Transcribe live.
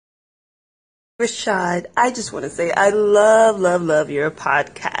Rashad, I just want to say I love your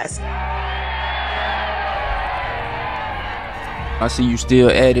podcast. I see you still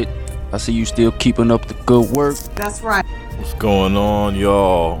at it. I see you still keeping up the good work. That's right. What's going on,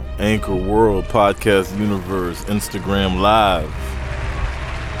 y'all? Anchor World, Podcast Universe, Instagram Live.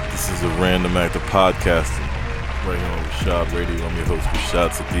 This is a random act of podcasting right here on Rashad Radio. I'm your host,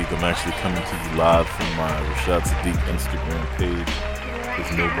 Rashad Sadiq. I'm actually coming to you live from my Rashad Sadiq Instagram page.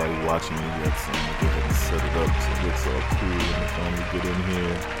 There's nobody watching me yet, so I'm going to go ahead and set it up so it looks all cool when I finally get in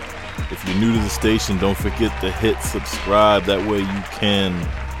here. If you're new to the station, don't forget to hit subscribe. That way you can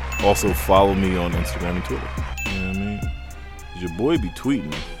also follow me on Instagram and Twitter. You know what I mean? Your boy be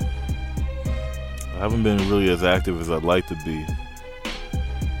tweeting. I haven't been really as active as I'd like to be.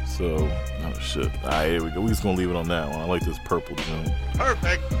 So, oh shit. Alright, here we go. We're just going to leave it on that one. I like this purple joint.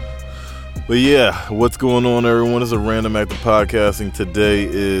 Perfect. But yeah, what's going on, everyone? It's a random act of podcasting. Today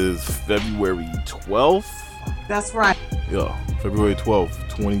is February 12th. That's right. Yeah, February 12th,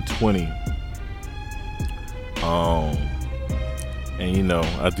 2020. And you know,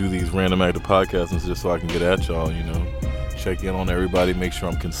 I do these random act of podcastings just so I can get at y'all, you know. Check in on everybody, make sure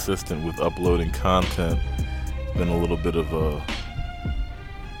I'm consistent with uploading content. It's been a little bit of a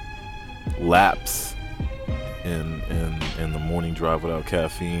lapse in the morning drive without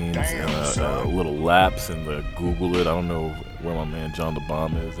caffeine, and a little lapse in the Google it. I don't know where my man John the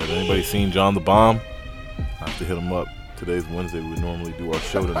Bomb is. Has anybody seen John the Bomb? I have to hit him up. Today's Wednesday. We normally do our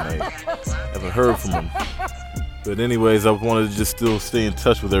show tonight. Haven't heard from him. But anyways, I wanted to just still stay in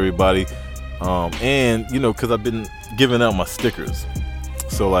touch with everybody. And, you know, because I've been giving out my stickers.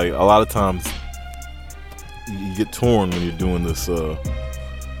 So, like, a lot of times you get torn when you're doing this,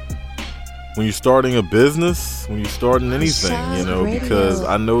 when you're starting a business, when you're starting anything, you know, because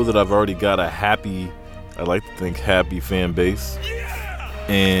I know that I've already got a happy, I like to think happy fan base.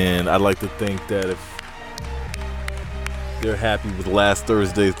 And I like to think that if they're happy with last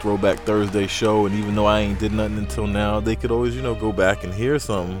Thursday's Throwback Thursday show, and even though I ain't did nothing until now, they could always, you know, go back and hear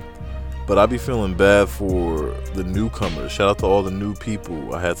something. But I be feeling bad for the newcomers. Shout out to all the new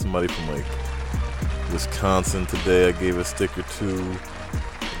people. I had somebody from like Wisconsin today I gave a sticker to.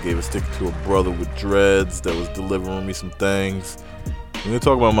 I gave a sticker to a brother with dreads that was delivering me some things. I'm gonna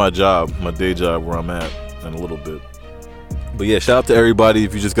talk about my job, my day job, where I'm at in a little bit. But yeah, shout out to everybody.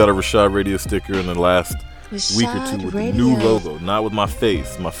 If you just got a Rashad Radio sticker in the last week or two with the new logo, not with my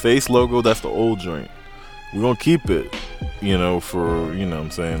face. My face logo, that's the old joint. We're gonna keep it, you know, for, you know what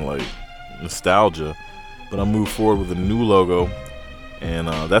I'm saying, like nostalgia. But I moved forward with a new logo. And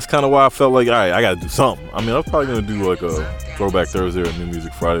that's kind of why I felt like, all right, I got to do something. I mean, I'm probably going to do like a Throwback Thursday or New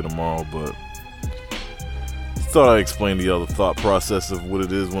Music Friday tomorrow, but just thought I'd explain the other thought process of what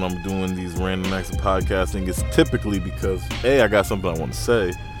it is when I'm doing these random acts of podcasting. It's typically because, A, I got something I want to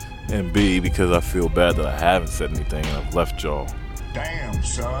say, and B, because I feel bad that I haven't said anything and I've left y'all. Damn,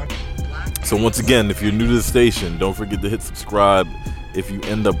 son. So once again, if you're new to the station, don't forget to hit subscribe. If you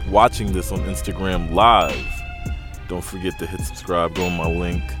end up watching this on Instagram Live, don't forget to hit subscribe, go on my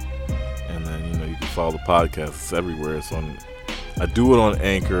link, and then, you know, you can follow the podcast. It's everywhere. It's on, I do it on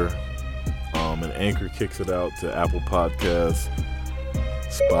Anchor, and Anchor kicks it out to Apple Podcasts,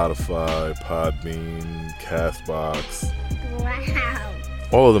 Spotify, Podbean, Castbox. Wow.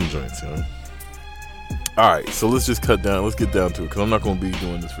 All of them joints, you know. Alright, so let's just let's get down to it, because I'm not going to be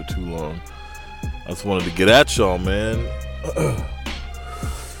doing this for too long. I just wanted to get at y'all, man.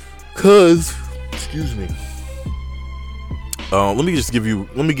 Excuse me. Let me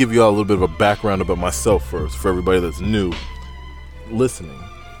give you all a little bit of a background about myself first, for everybody that's new listening,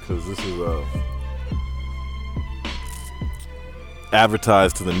 because this is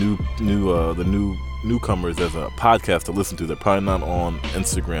advertised to the newcomers as a podcast to listen to. They're probably not on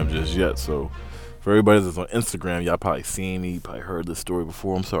Instagram just yet, so for everybody that's on Instagram, y'all probably seen me, probably heard this story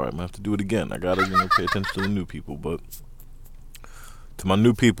before. I'm sorry, I'm gonna have to do it again. I gotta, you know, pay attention to the new people. But to my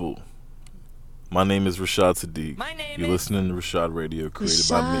new people, my name is Rashad Sadiq. You're listening to Rashad Radio, created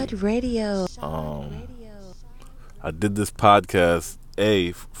by me. Rashad Radio. I did this podcast,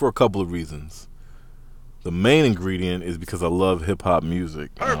 for a couple of reasons. The main ingredient is because I love hip-hop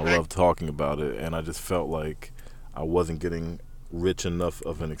music, and I love talking about it, and I just felt like I wasn't getting rich enough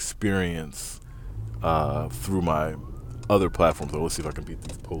of an experience through my other platforms. So let's see if I can beat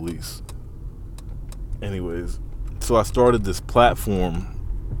the police. Anyways, so I started this platform.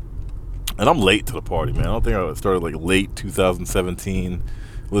 And I'm late to the party, man. I don't think I started like late 2017.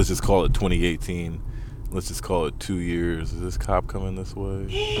 Let's just call it 2018. Let's just call it 2 years. Is this cop coming this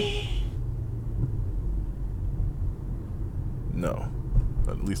way? No.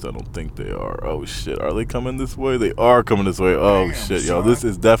 At least I don't think they are. Oh shit, are they coming this way? They are coming this way. Oh Damn, shit, son. yo, this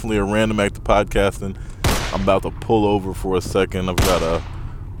is definitely a Random Act of Podcasting. I'm about to pull over for a second. I've got a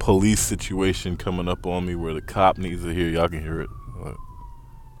police situation coming up on me where the cop needs to hear. Y'all can hear it. What?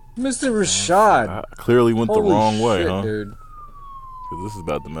 Mr. Rashad. I clearly went Holy the wrong way, shit, huh? dude. Because this is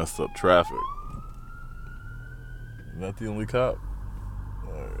about to mess up traffic. Is that the only cop?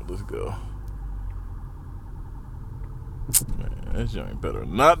 Alright, let's go. Man, this joint better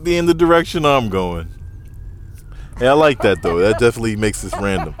not be in the direction I'm going. Hey, I like that though. That definitely makes this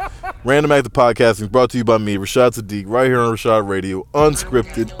random. Random Act of Podcasting brought to you by me, Rashad Sadiq, right here on Rashad Radio,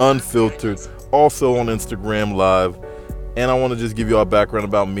 unscripted, unfiltered, also on Instagram Live. And I want to just give you all a background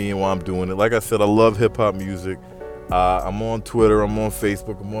about me and why I'm doing it. Like I said, I love hip-hop music. I'm on Twitter, I'm on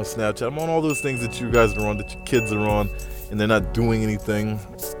Facebook, I'm on Snapchat, I'm on all those things that you guys are on, that your kids are on, and they're not doing anything.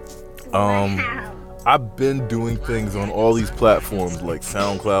 I've been doing things on all these platforms like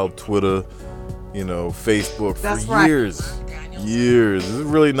SoundCloud, Twitter, Facebook for years. This is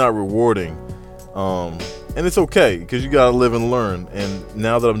really not rewarding. And it's okay, because you gotta live and learn. And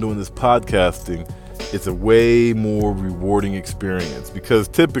now that I'm doing this podcasting, it's a way more rewarding experience, because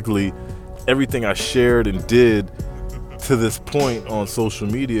typically everything I shared and did to this point on social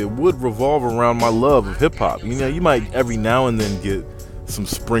media would revolve around my love of hip-hop. You might every now and then get some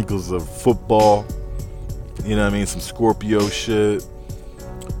sprinkles of football, some Scorpio shit,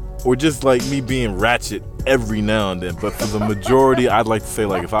 or just like me being ratchet every now and then. But for the majority, I'd like to say,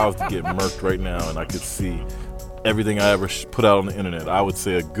 like, if I was to get murked right now and I could see everything I ever put out on the internet, I would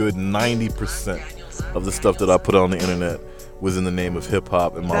say a good 90% of the stuff that I put out on the internet was in the name of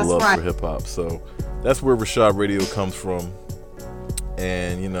hip-hop and my love for hip-hop. So that's where Rashad Radio comes from.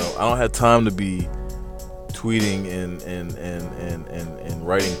 And I don't have time to be tweeting and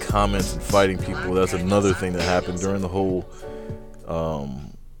writing comments and fighting people. That's another thing that happened during the whole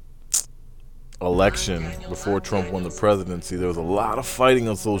election before Trump won the presidency. There was a lot of fighting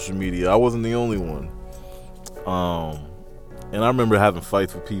on social media. I wasn't the only one. And I remember having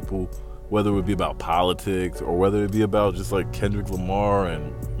fights with people, whether it would be about politics or whether it be about just like Kendrick Lamar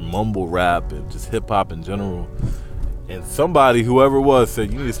and mumble rap and just hip hop in general. And somebody, whoever it was,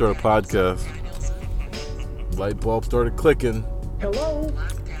 said, you need to start a podcast. Light bulb started clicking. Hello.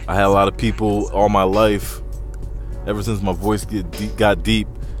 I had a lot of people all my life, ever since my voice got deep,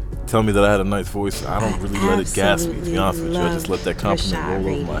 tell me that I had a nice voice. I don't really let it gas me, to be honest with you. I just let that compliment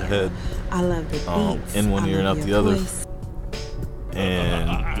roll over my head. I love the beats. In one ear and out the other. Voice. And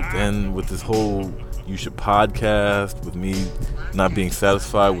then with this whole you should podcast, with me not being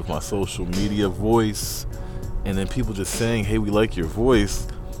satisfied with my social media voice, and then people just saying, hey, we like your voice,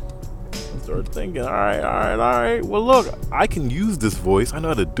 I started thinking, all right, well, look, I can use this voice. I know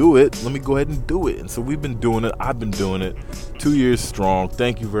how to do it. Let me go ahead and do it. And so we've been doing it. I've been doing it 2 years strong.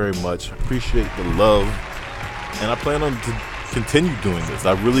 Thank you very much. Appreciate the love. And I plan on to continue doing this.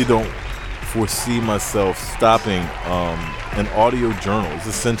 I really don't foresee myself stopping. An audio journal is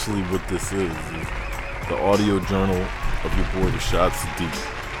essentially what this is the audio journal of your boy Rashad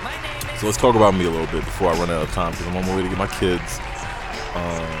Sadiq. So let's talk about me a little bit before I run out of time, because I'm on my way to get my kids.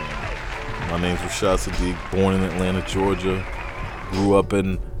 My name's Rashad Sadiq, born in Atlanta, Georgia. Grew up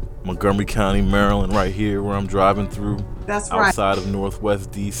in Montgomery County, Maryland, right here where I'm driving through. That's right. Outside of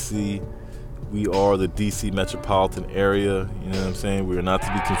Northwest DC. We are the DC metropolitan area. You know what I'm saying? We are not to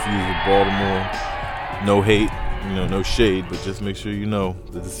be confused with Baltimore. No hate, no shade, but just make sure you know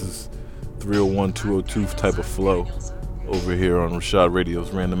that this is 301, 202 type of flow over here on Rashad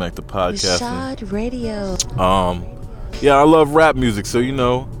Radio's Random Act of Podcasting. Rashad Radio. Yeah, I love rap music, so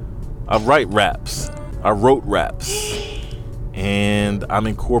I write raps. I wrote raps. And I'm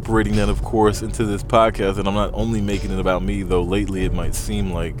incorporating that, of course, into this podcast, and I'm not only making it about me, though lately it might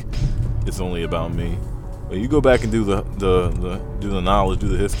seem like it's only about me. But you go back and do the knowledge, do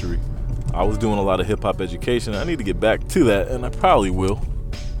the history. I was doing a lot of hip-hop education. I need to get back to that, and I probably will.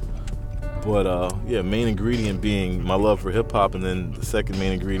 But, main ingredient being my love for hip-hop, and then the second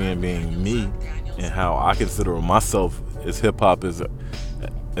main ingredient being me and how I consider myself as hip-hop as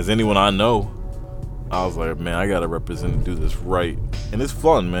anyone I know. I was like, man, I got to represent and do this right. And it's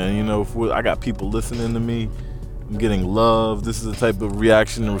fun, man. I got people listening to me. I'm getting love. This is the type of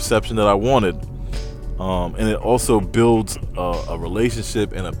reaction and reception that I wanted. And it also builds a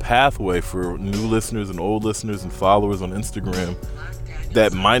relationship and a pathway for new listeners and old listeners and followers on Instagram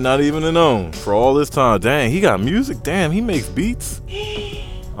that might not even have known for all this time. Dang, he got music. Damn, he makes beats.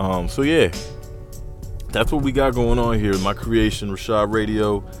 So yeah, that's what we got going on here. My creation, Rashad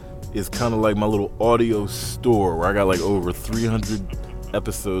Radio, is kind of like my little audio store where I got like over 300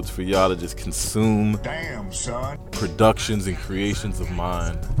 episodes for y'all to just consume Damn, son. productions and creations of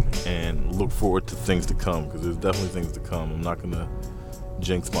mine, and look forward to things to come, because there's definitely things to come. I'm not going to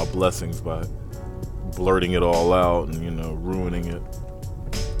jinx my blessings by blurting it all out and, ruining it.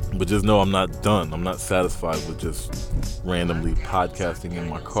 But just know I'm not done. I'm not satisfied with just randomly podcasting in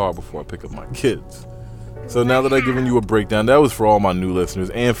my car before I pick up my kids. So now that I've given you a breakdown, that was for all my new listeners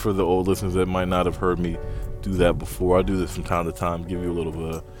and for the old listeners that might not have heard me do that before. I do this from time to time, give you a little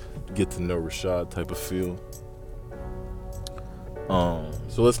bit of get to know Rashad type of feel.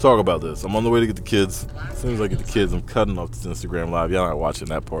 So let's talk about this. I'm on the way to get the kids. As soon as I get the kids, I'm cutting off this Instagram live. Y'all not watching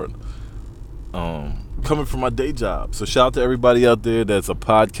that part. Coming from my day job. So shout out to everybody out there that's a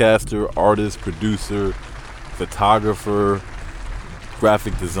podcaster, artist, producer, photographer,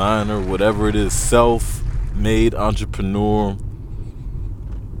 graphic designer, whatever it is, self-made entrepreneur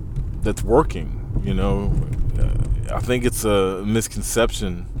that's working. I think it's a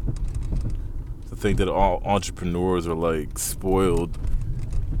misconception to think that all entrepreneurs are like spoiled.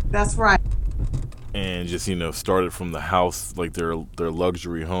 That's right. And just, started from the house, like their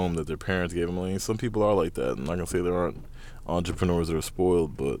luxury home that their parents gave them. I mean, some people are like that. I'm not going to say there aren't entrepreneurs that are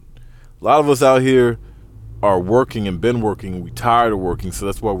spoiled, but a lot of us out here are working and been working. We tired of working, so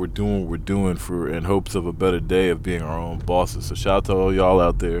that's why we're doing what we're doing in hopes of a better day of being our own bosses. So shout out to all y'all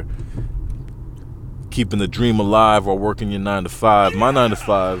out there keeping the dream alive while working your 9 to 5. My 9 to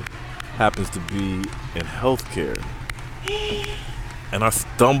 5 happens to be in healthcare. And I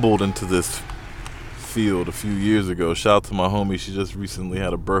stumbled into this field a few years ago. Shout out to my homie. She just recently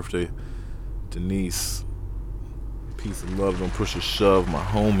had a birthday. Denise. Peace and love, don't push or shove, my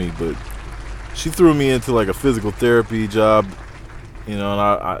homie. But she threw me into like a physical therapy job. And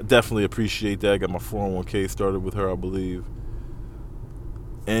I definitely appreciate that. I got my 401k started with her, I believe.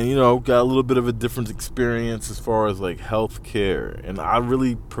 And, got a little bit of a different experience as far as like healthcare. And I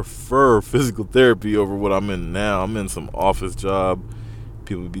really prefer physical therapy over what I'm in now. I'm in some office job.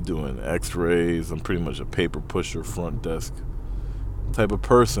 People be doing x-rays. I'm pretty much a paper pusher, front desk type of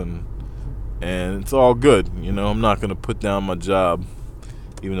person. And it's all good. I'm not going to put down my job,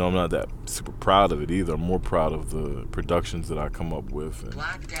 even though I'm not that super proud of it either. I'm more proud of the productions that I come up with and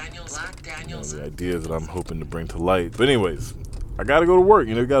the ideas that I'm hoping to bring to light. But anyways, I got to go to work.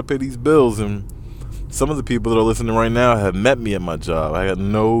 You got to pay these bills. And some of the people that are listening right now have met me at my job. I got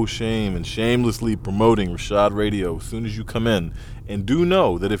no shame in shamelessly promoting Rashad Radio as soon as you come in. And do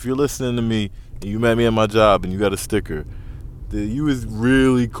know that if you're listening to me and you met me at my job and you got a sticker, that you is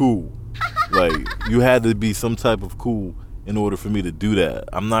really cool. Like, you had to be some type of cool in order for me to do that.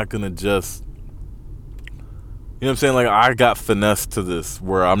 I'm not going to just, what I'm saying? Like, I got finessed to this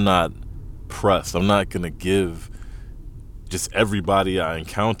where I'm not pressed. I'm not going to give just everybody I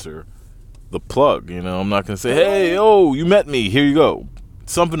encounter the plug. I'm not going to say, hey, you met me. Here you go.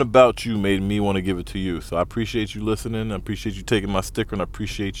 Something about you made me want to give it to you. So I appreciate you listening. I appreciate you taking my sticker, and I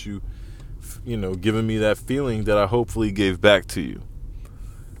appreciate you, giving me that feeling that I hopefully gave back to you.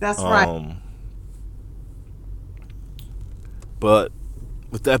 That's right. But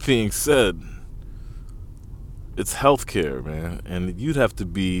with that being said, it's healthcare, man. And you'd have to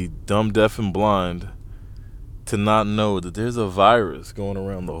be dumb, deaf, and blind to not know that there's a virus going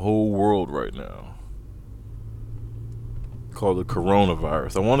around the whole world right now called the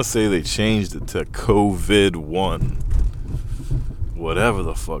coronavirus. I want to say they changed it to COVID-1. Whatever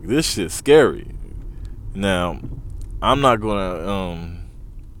the fuck. This shit's scary. Now, I'm not going to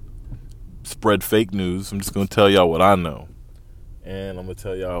spread fake news. I'm just going to tell y'all what I know. And I'm going to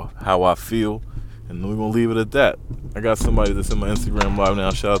tell y'all how I feel. And we're going to leave it at that. I got somebody that's in my Instagram live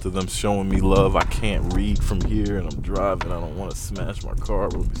now. Shout out to them showing me love. I can't read from here and I'm driving. I don't want to smash my car.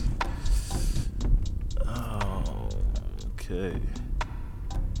 Oh, okay.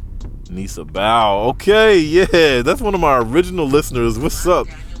 Nisa Bow. Okay, yeah. That's one of my original listeners. What's up?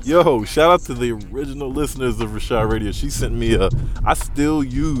 Yo, shout out to the original listeners of Rashad Radio. She sent me I still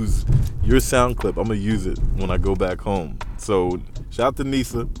use your sound clip. I'm going to use it when I go back home. So, shout out to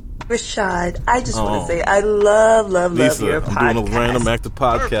Nisa. Rashad, I just want to say I love Lisa, your podcast. I'm doing a random act of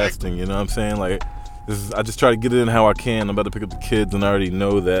podcasting, you know what I'm saying? Like, I just try to get it in how I can. I'm about to pick up the kids, and I already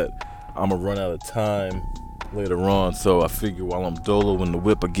know that I'm going to run out of time later on. So I figure while I'm doloing the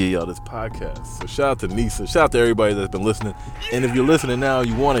whip, I give y'all this podcast. So shout out to Nisa. Shout out to everybody that's been listening. And if you're listening now,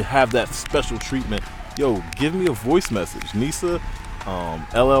 you want to have that special treatment, yo, give me a voice message. Nisa,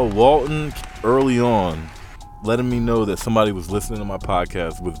 LL Walton, early on, letting me know that somebody was listening to my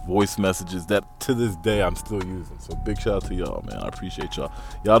podcast with voice messages that to this day I'm still using. So big shout out to y'all, man. I appreciate y'all.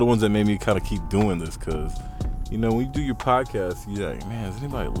 Y'all the ones that made me kind of keep doing this, because, when you do your podcast, you're like, man, is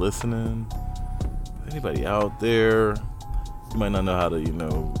anybody listening? Is anybody out there? You might not know how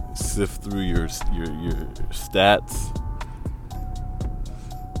to, sift through your stats.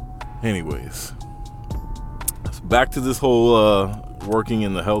 Anyways, so back to this whole working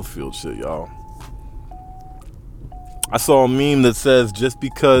in the health field shit, y'all. I saw a meme that says just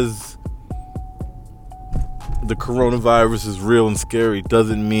because the coronavirus is real and scary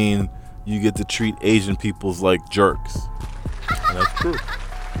doesn't mean you get to treat Asian peoples like jerks. And that's true.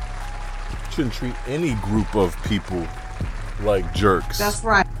 You shouldn't treat any group of people like jerks. That's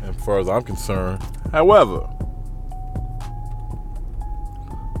right. As far as I'm concerned. However,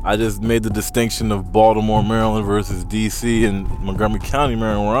 I just made the distinction of Baltimore, Maryland versus DC and Montgomery County,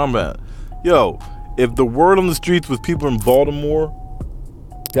 Maryland, where I'm at. Yo, if the word on the streets was people in Baltimore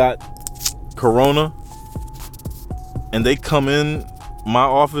got corona and they come in my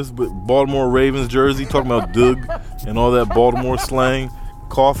office with Baltimore Ravens jersey, talking about Doug and all that Baltimore slang,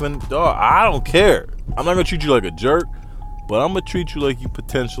 coughing, dog, I don't care. I'm not going to treat you like a jerk, but I'm going to treat you like you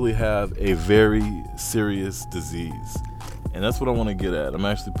potentially have a very serious disease. And that's what I want to get at. I'm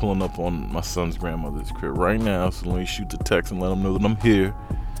actually pulling up on my son's grandmother's crib right now, so let me shoot the text and let them know that I'm here.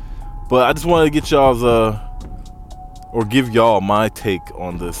 But I just wanted to get y'all's, or give y'all my take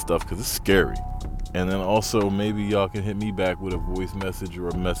on this stuff, because it's scary. And then also maybe y'all can hit me back with a voice message or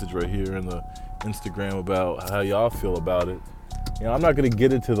a message right here in the Instagram about how y'all feel about it. I'm not going to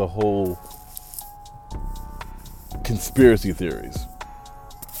get into the whole conspiracy theories,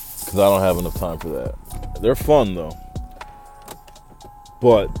 because I don't have enough time for that. They're fun, though.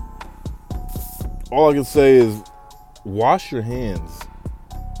 But all I can say is wash your hands.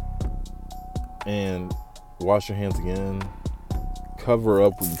 And wash your hands again. Cover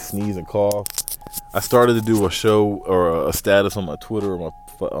up when you sneeze and cough. I started to do a show or a status on my Twitter or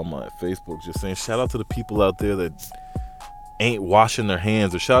on my Facebook just saying shout out to the people out there that ain't washing their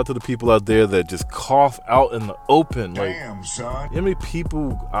hands, or shout out to the people out there that just cough out in the open. Damn, son. How many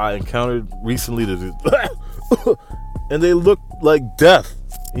people I encountered recently that and they look like death.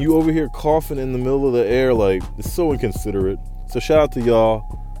 And you over here coughing in the middle of the air, like, it's so inconsiderate. So shout out to y'all,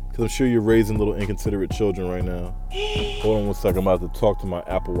 because I'm sure you're raising little inconsiderate children right now. Hold on one second, I'm about to talk to my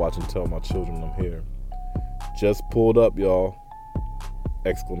Apple Watch and tell my children I'm here. Just pulled up, y'all.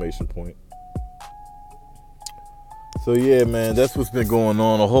 Exclamation point. So yeah, man, that's what's been going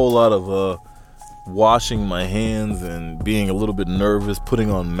on. A whole lot of washing my hands and being a little bit nervous, putting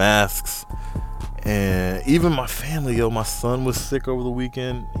on masks. And even my family, my son was sick over the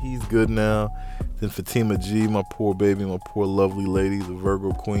weekend. He's good now. Then Fatima G, my poor baby, my poor lovely lady, the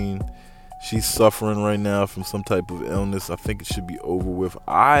Virgo queen, she's suffering right now from some type of illness. I think it should be over with.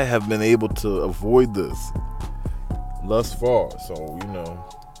 I have been able to avoid this thus far. So,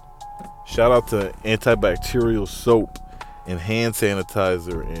 shout out to antibacterial soap and hand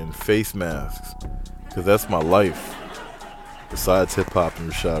sanitizer and face masks, because that's my life, besides hip-hop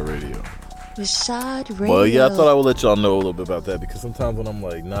and Rashad Radio. Rashad Radio. Well, yeah, I thought I would let y'all know a little bit about that, because sometimes when I'm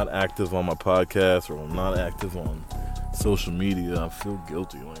like not active on my podcast or I'm not active on social media, I feel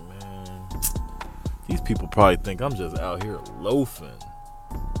guilty. Like, man, these people probably think I'm just out here loafing.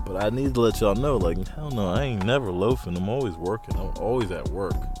 But I need to let y'all know, like, hell no, I ain't never loafing. I'm always working. I'm always at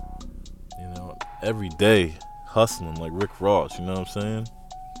work. Every day hustling like Rick Ross. You know what I'm saying?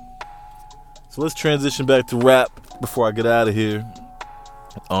 So let's transition back to rap before I get out of here.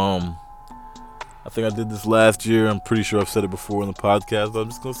 I think I did this last year. I'm pretty sure I've said it before in the podcast, but I'm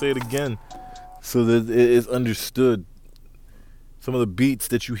just going to say it again so that it is understood. Some of the beats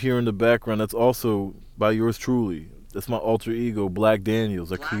that you hear in the background, that's also by yours truly. That's my alter ego, Black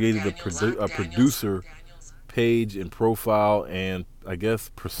Daniels. I created a producer page and profile and, I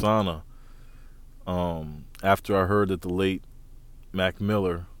guess, persona after I heard that the late Mac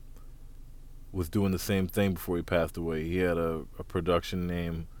Miller was doing the same thing before he passed away. He had a production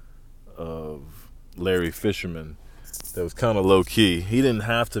name of Larry Fisherman that was kind of low-key. He didn't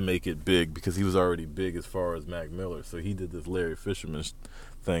have to make it big because he was already big as far as Mac Miller, so he did this Larry Fisherman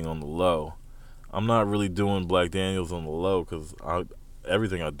thing on the low. I'm not really doing Black Daniels on the low because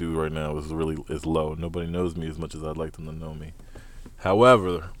everything I do right now is low. Nobody knows me as much as I'd like them to know me.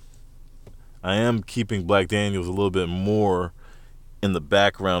 However, I am keeping Black Daniels a little bit more in the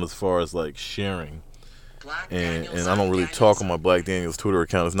background as far as like sharing. And I don't really talk on my Black Daniels Twitter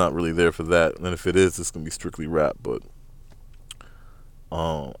account. It's not really there for that. And if it is, it's going to be strictly rap. But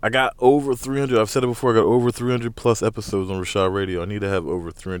I got over 300. I've said it before. I got over 300 plus episodes on Rashad Radio. I need to have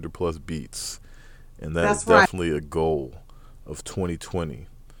over 300 plus beats. And that's definitely a goal of 2020.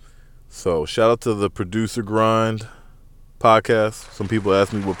 So shout out to the Producer Grind podcast. Some people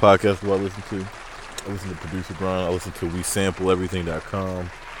ask me what podcast do I listen to. I listen to Producer Grind. I listen to WeSampleEverything.com.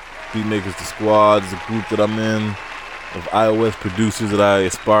 Beatmakers The Squad is a group that I'm in. of iOS producers that I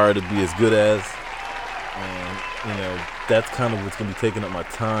aspire to be as good as. And, that's kind of what's going to be taking up my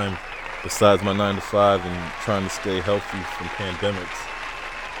time besides my 9 to 5 and trying to stay healthy from pandemics.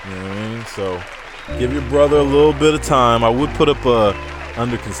 You know what I mean? So give your brother a little bit of time. I would put up a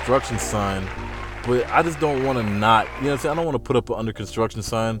under construction sign, but I just don't want to not, you know what I'm saying? I don't want to put up an under construction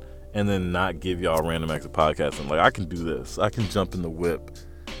sign and then not give y'all Random Acts of Podcasting. Like, I can do this. I can jump in the whip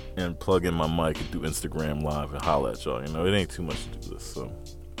and plug in my mic and do Instagram Live and holla at y'all. It ain't too much to do this. So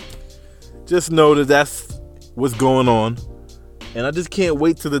just know that that's what's going on. And I just can't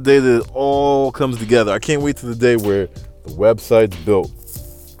wait till the day that it all comes together. I can't wait till the day where the website's built,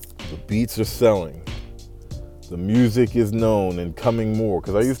 the beats are selling, the music is known and coming more.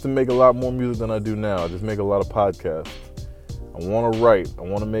 Because I used to make a lot more music than I do now. I just make a lot of podcasts. I want to write. I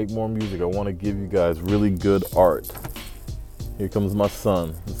want to make more music. I want to give you guys really good art. Here comes my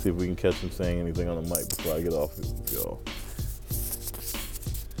son. Let's see if we can catch him saying anything on the mic before I get off with y'all.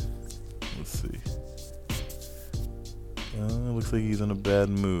 Let's see. Looks like he's in a bad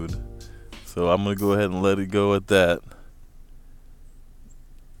mood. So I'm going to go ahead and let it go at that.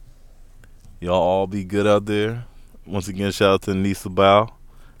 Y'all all be good out there. Once again, shout out to Nisa Bao.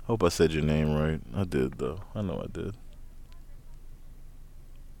 Hope I said your name right. I did, though. I know I did.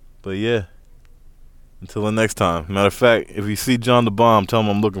 But yeah, until the next time. Matter of fact, if you see John the Bomb, tell him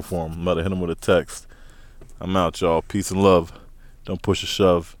I'm looking for him. I'm about to hit him with a text. I'm out, y'all. Peace and love. Don't push or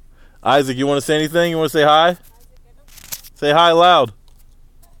shove. Isaac, you want to say anything? You want to say hi? Say hi loud.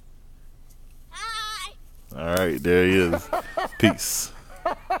 Hi. All right, there he is. Peace.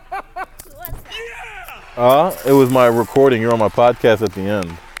 What's that? It was my recording. You're on my podcast at the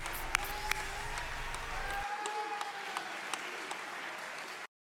end.